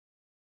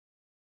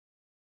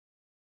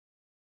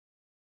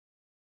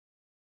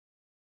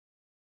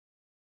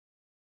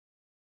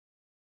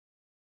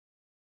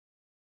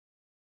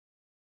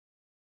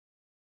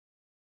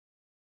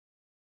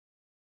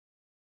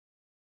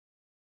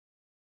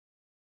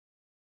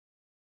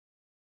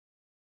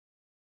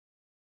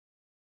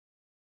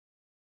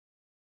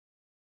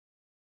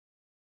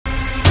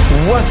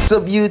What's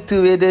up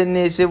YouTube?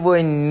 It's your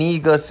boy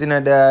Negus in a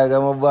dog.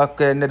 I'm back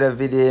with another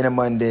video in a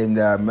Monday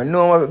dog. I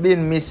know I've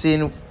been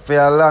missing for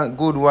a long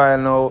good while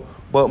now,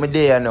 but I'm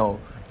there now.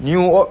 New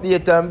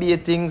update and be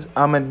things,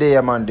 I'm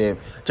there Monday.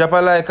 Drop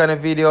a like on the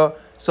video,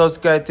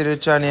 subscribe to the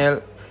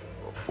channel.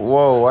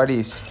 Whoa, what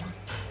is?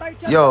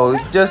 Yo,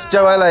 just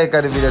drop a like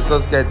on the video,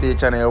 subscribe to the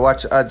channel,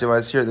 watch Ajam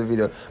and share the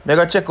video. I'm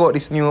gonna check out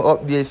this new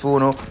update for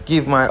you,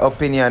 give my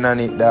opinion on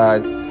it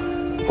dog.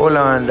 Hold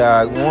on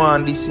dog, more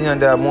this and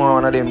that, more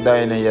one of them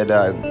dying here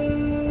dog.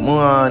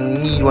 More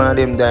need one of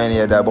them dying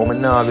here dog, but I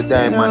now have the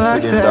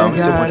diamond for them dog,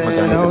 so much I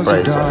can get the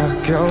price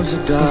up.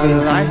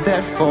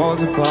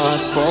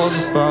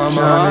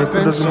 Sean, you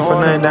could just look for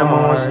 9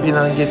 diamonds, must spill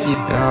and get it.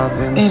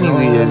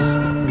 Anyways,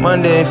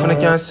 Monday, if you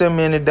can send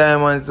me any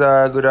diamonds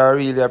dog, I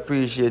really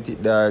appreciate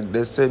it dog.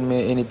 Just send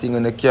me anything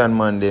on the can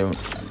Monday.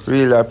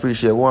 Really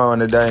appreciate one on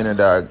the diner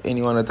dog.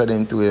 Anyone that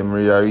them to them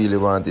really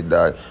want it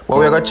dog. But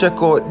we're gonna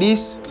check out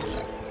this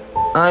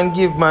and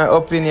give my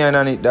opinion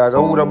on it dog.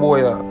 Who the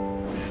boy are?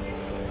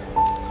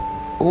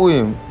 Who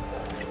him?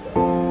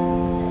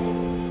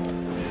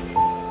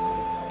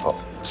 Oh,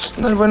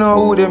 not even know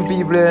who them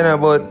people are,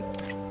 but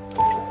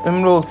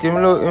him look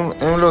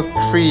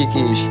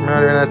freakish.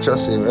 I don't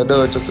trust him. I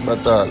don't trust him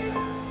at all.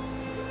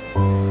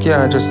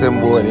 Can't trust them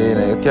boy there, you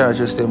know. You can't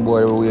trust them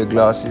boy with wear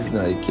glasses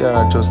now. You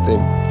can't trust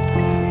them.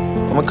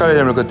 I'm gonna call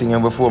them little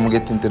thing before I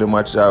get into the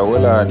match dog.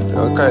 Hold on. I'm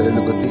gonna call them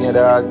little thing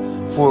dog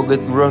before we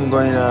get the run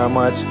going in a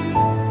match.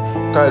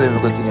 Call them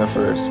little thing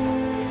first.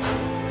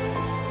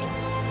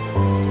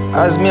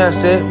 As me I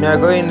say, me I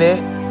go in there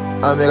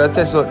and I gonna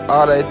test out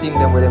all the things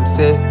them with them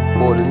say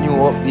about the new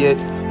update.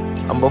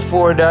 And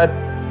before that,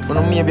 I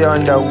know maybe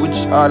under which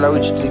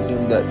thing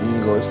them that they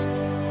goes.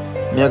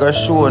 Me I gonna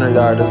show on the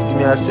dog, just give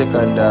me a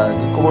second dog.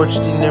 Come much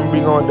thing them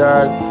bring out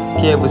dog.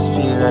 Careful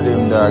spinning at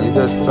them dog, it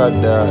just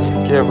sad dog.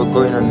 Careful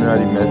going on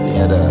another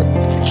thing dog.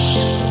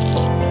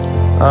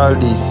 All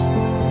this.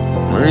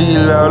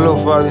 Real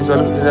love all this, I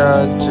look at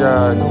dog,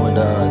 John, no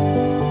dog.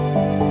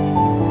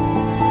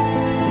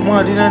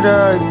 Mad in a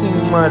dog, thing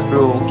mad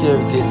bro,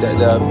 careful get that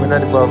dog. I'm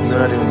not above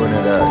none of them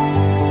gonna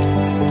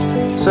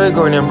dog. So you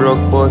go in here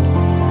broke, but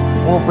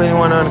hope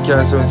anyone on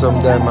can send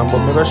some diamond, but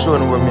I'm gonna show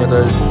them what I'm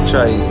gonna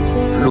try.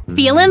 Look.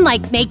 Feeling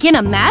like making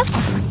a mess?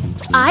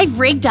 I've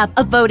rigged up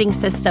a voting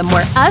system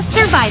where us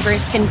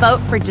survivors can vote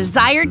for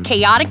desired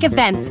chaotic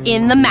events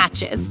in the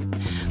matches.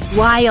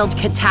 Wild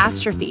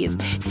catastrophes,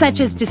 such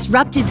as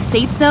disrupted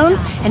safe zones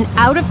and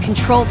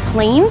out-of-control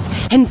planes,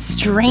 and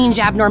strange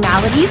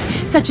abnormalities,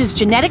 such as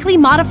genetically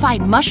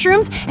modified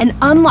mushrooms and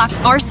unlocked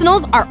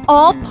arsenals are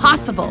all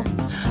possible.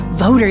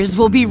 Voters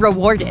will be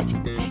rewarded.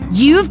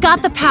 You've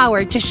got the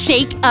power to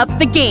shake up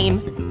the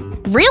game.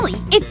 Really,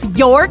 it's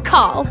your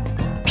call.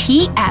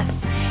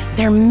 P.S.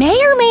 There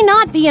may or may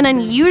not be an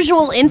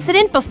unusual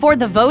incident before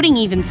the voting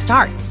even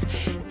starts,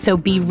 so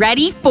be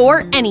ready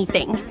for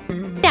anything.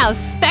 Now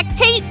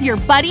spectate your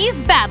buddies'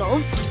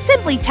 battles.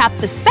 Simply tap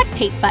the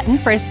spectate button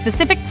for a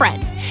specific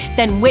friend,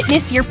 then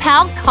witness your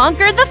pal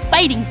conquer the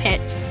fighting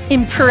pit.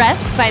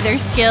 Impressed by their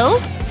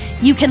skills?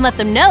 You can let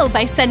them know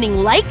by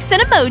sending likes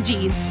and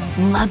emojis.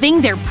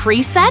 Loving their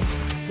preset?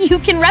 You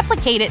can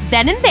replicate it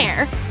then and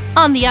there.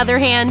 On the other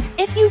hand,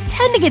 if you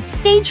tend to get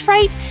stage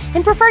fright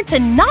and prefer to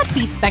not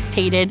be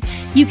spectated,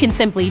 you can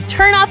simply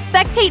turn off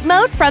spectate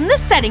mode from the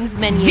settings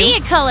menu.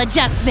 Vehicle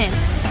adjustments.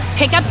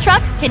 Pickup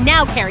trucks can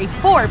now carry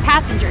 4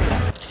 passengers.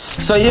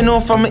 So you know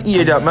from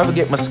here that I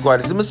get my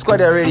squad. So my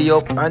squad already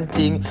up and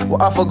thing.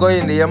 What have to go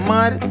in there? You're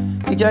mad?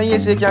 You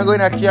can go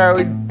in a car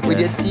with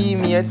your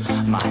teammate.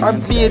 I'm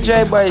be a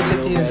drive-by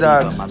settings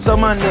dog.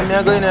 Some man them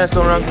I go in there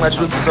some rank match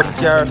with some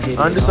car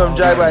and do some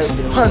drive-by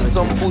hunt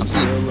some pussy.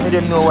 Make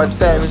them know what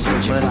time it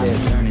is man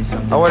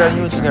then. I want a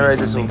new thing right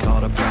this one.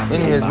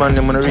 Anyways man,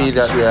 I'm gonna read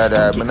that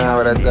there but now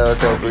I want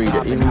to read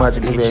it. In match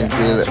event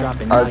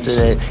will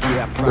alternate.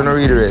 I'm gonna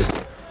read the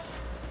rest.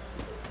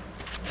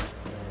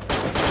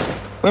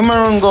 Where my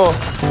run go?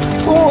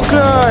 Oh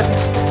God!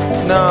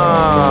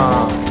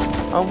 Nah.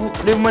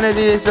 The money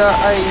this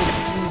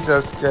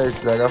Jesus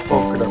Christ, like I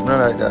fuck it up,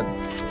 not like that.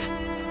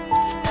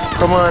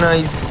 Come on,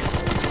 Ice.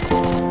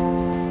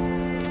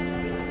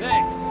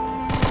 Thanks.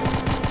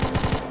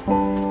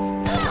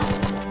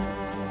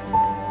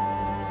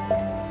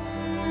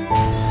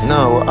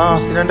 No,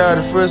 Austin and that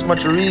the first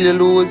match really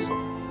lose.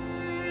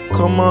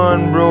 Come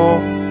on, bro.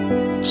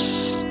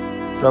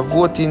 The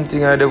voting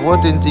thing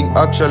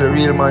actually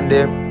real man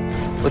them.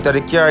 But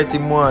the car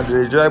thing more,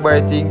 the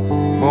drive-by thing,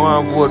 I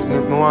want to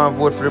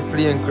vote for the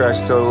plane crash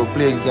so the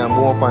plane can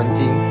go up and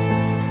thing.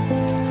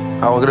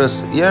 I will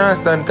just, you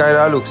understand, kind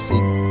of look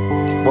sick.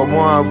 But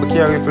I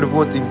can't wait for the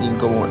voting thing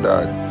come out,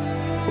 dog.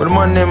 But the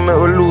man them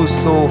will lose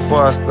so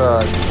fast,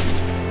 dog.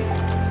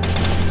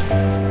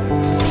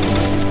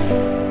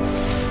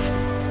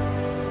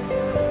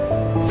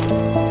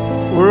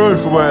 I run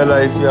for my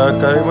life, yeah,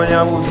 because when you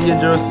have a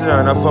dangerous thing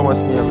and a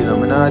famous me,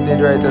 I'm not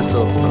dead right there,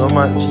 so no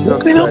man,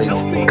 Jesus Christ.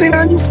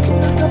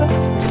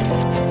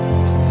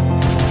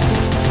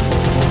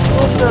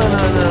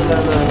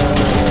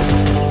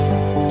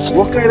 No.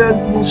 What kind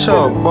of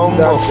Sure,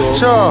 bumbo.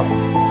 Sure.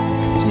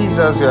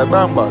 Jesus, you're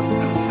bang back.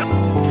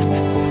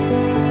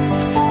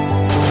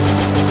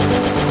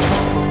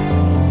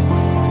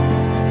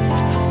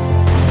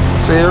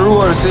 Say roll,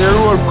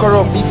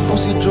 corrupt, big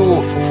pussy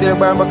Joe. Tell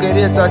bang back in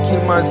there,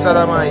 kill man,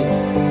 Salamite.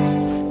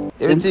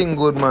 Everything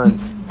good, man.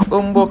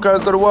 Bumbo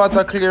got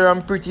water clear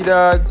and pretty,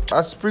 dog.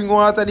 A spring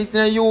water, this in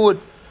a youth.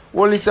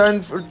 Hold this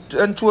and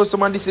throw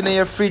some of this in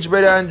your fridge,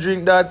 brother, and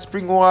drink that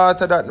spring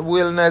water that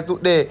well nice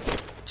look there.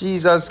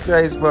 Jesus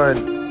Christ, man.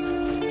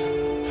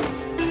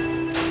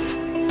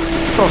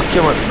 Suck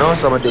you, man. Now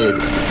some dead.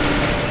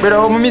 Brother,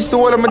 I missed the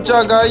whole of my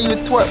jagger. You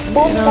twat.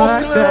 Bumbo,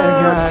 Jesus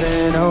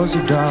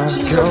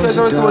Christ, I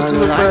was supposed to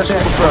look for a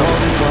super from.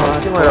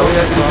 Suck you, man. We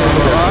are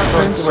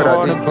doing this.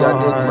 Suck you, man. You're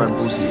dead, man,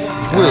 pussy.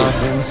 Wait.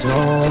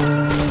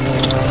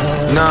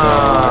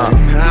 Nah,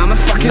 mama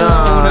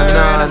can't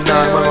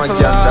die. Mama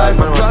can't die.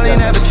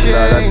 I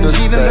do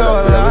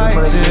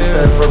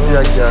style from the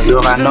again. You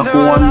got enough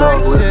one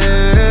dog with.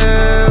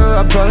 I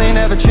probably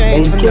never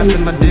changed for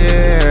nothing, my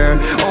dear.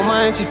 All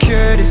my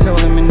insecurities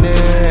holding me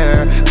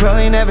near.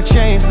 Probably never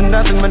changed for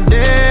nothing, my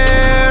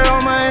dear.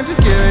 All my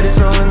insecurities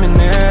holding me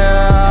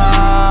near.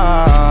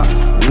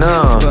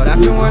 No,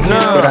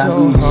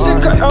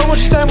 sick of how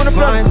much time on the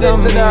front to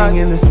that.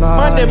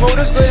 Man, them how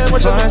just going how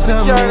much on the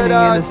car to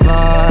that.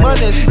 Man,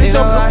 they split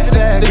up, look for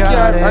the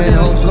car and then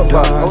look up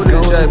back. How they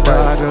drive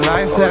by.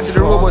 I see the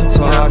robot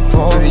thing now.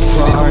 For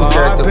the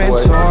character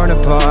boy.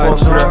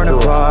 Fuck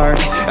apart.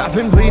 I've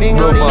been bleeding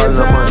on the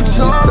inside. Man, this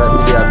time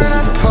they are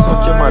beginning.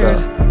 Suck your mother.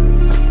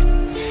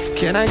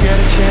 Can I get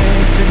a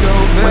chance to go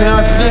back? Money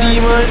hard for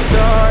Diddy, man.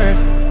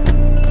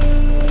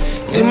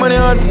 The money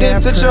hard for them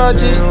to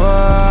charge it.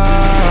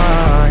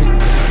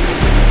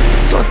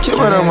 Suck your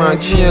mother, man.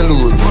 Give me a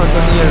load. Want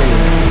to hear you.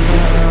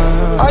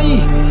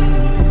 Aye.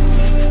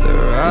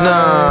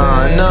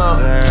 Nah.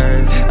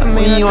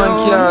 We you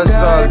want car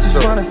assault, so.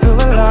 Wanna feel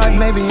alive.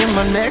 Maybe in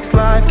my next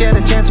life get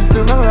a chance to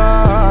feel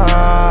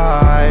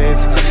alive.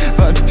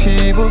 But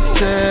people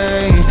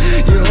say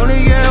you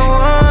only get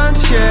one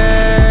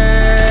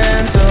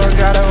chance, so I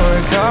gotta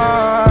work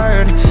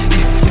hard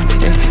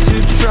to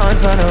try and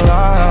find a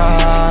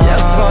light.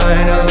 Yeah,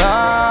 find a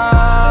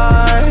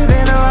light.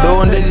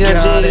 Don't let your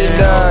jaded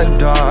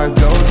dog.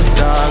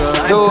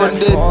 Don't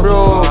let,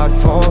 bro.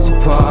 Falls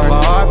apart. My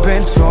heart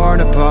been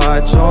torn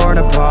apart.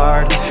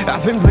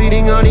 I've been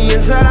bleeding on the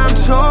inside. I'm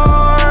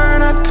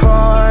torn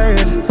apart.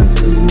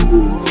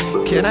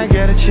 Can I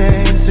get a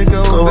chance to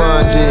go Come on,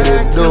 back?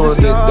 Jaded. Don't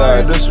let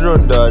dog. Just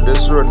run, dog.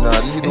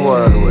 Leave the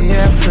war alone.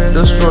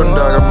 Just run,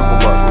 dog. I'm gonna go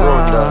back.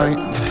 Run, dog.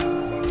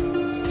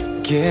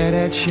 Get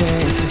a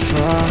chance to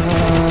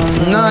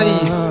find.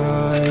 Nice.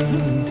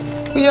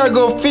 We are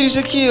go finish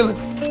a kill.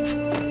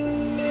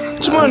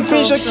 Come on,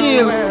 finish a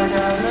kill.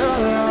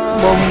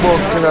 Bumbo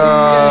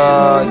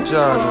claw,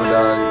 John,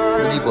 dog.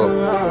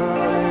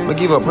 Me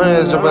give up. Man,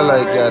 just drop a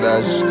like, yeah,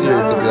 that's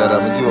serious to be,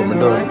 dog. Me give up. Me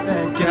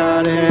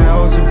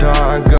done.